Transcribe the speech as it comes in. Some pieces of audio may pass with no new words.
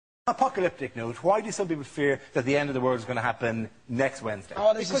apocalyptic note, why do some people fear that the end of the world is going to happen next Wednesday?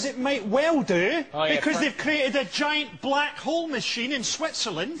 Because it might well do, because they've created a giant black hole machine in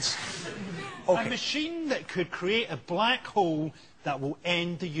Switzerland. A machine that could create a black hole that will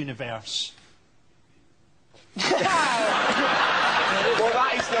end the universe. Well,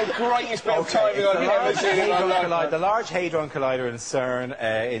 that is the greatest bit of timing I've ever seen in my life. The Large Hadron Collider in CERN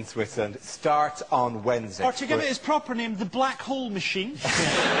in Switzerland starts on Wednesday. Or to give it its proper name, the Black Hole Machine.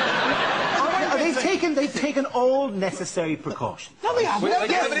 They've taken all necessary precautions. No, they haven't.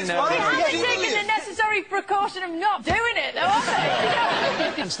 But it's fine. They haven't taken the necessary precaution of not doing it, though,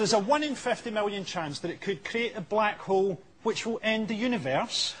 have they? There's a 1 in 50 million chance that it could create a black hole which will end the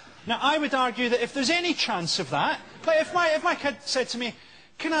universe. Now, I would argue that if there's any chance of that, like if my kid said to me,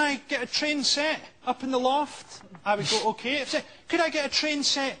 can I get a train set up in the loft? I would go, OK. If said, could I get a train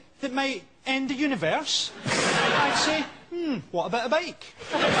set that might end the universe? I'd say, what about a bike?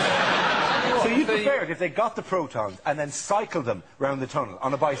 So you prefer it if they got the protons and then cycled them round the tunnel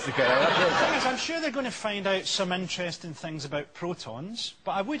on a bicycle? The thing is, I'm sure they're going to find out some interesting things about protons,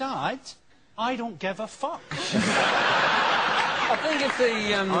 but I would add, I don't give a fuck. I think if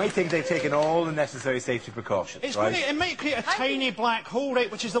the... I think they've taken all the necessary safety precautions, It might create a tiny black hole, right,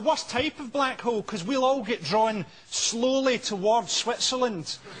 which is the worst type of black hole, because we'll all get drawn slowly towards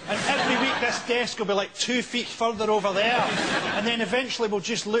Switzerland. And every week this desk will be like 2 feet further over there. And then eventually we'll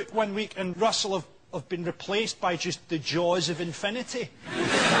just look one week and Russell have been replaced by just the jaws of infinity.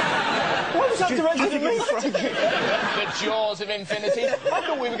 What was that directed at me, Frankie? The jaws of infinity. I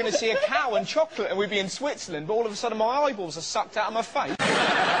thought we were going to see a cow and chocolate and we'd be in Switzerland, but all of a sudden my eyeballs are sucked out of my face.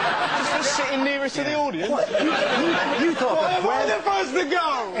 Just for sitting nearest to the audience. You thought that we're the first to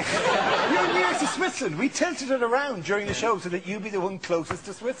go! You're nearest to Switzerland. We tilted it around during the show so that you'd be the one closest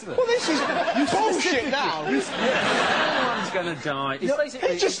to Switzerland. Well, this is bullshit now. Everyone's going to die.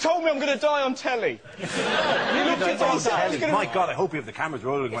 He just told me I'm going to die on telly. You looked at that. My God, I hope you have the cameras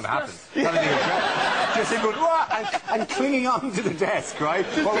rolling when it happens. Just him going, and clinging on to the desk, right?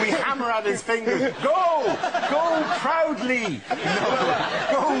 While we hammer at his fingers. Go! Go proudly! No.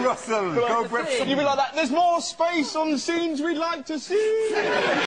 Go, Russell! Go, Brett! You'd be like that. There's more space on the scenes we'd like to see.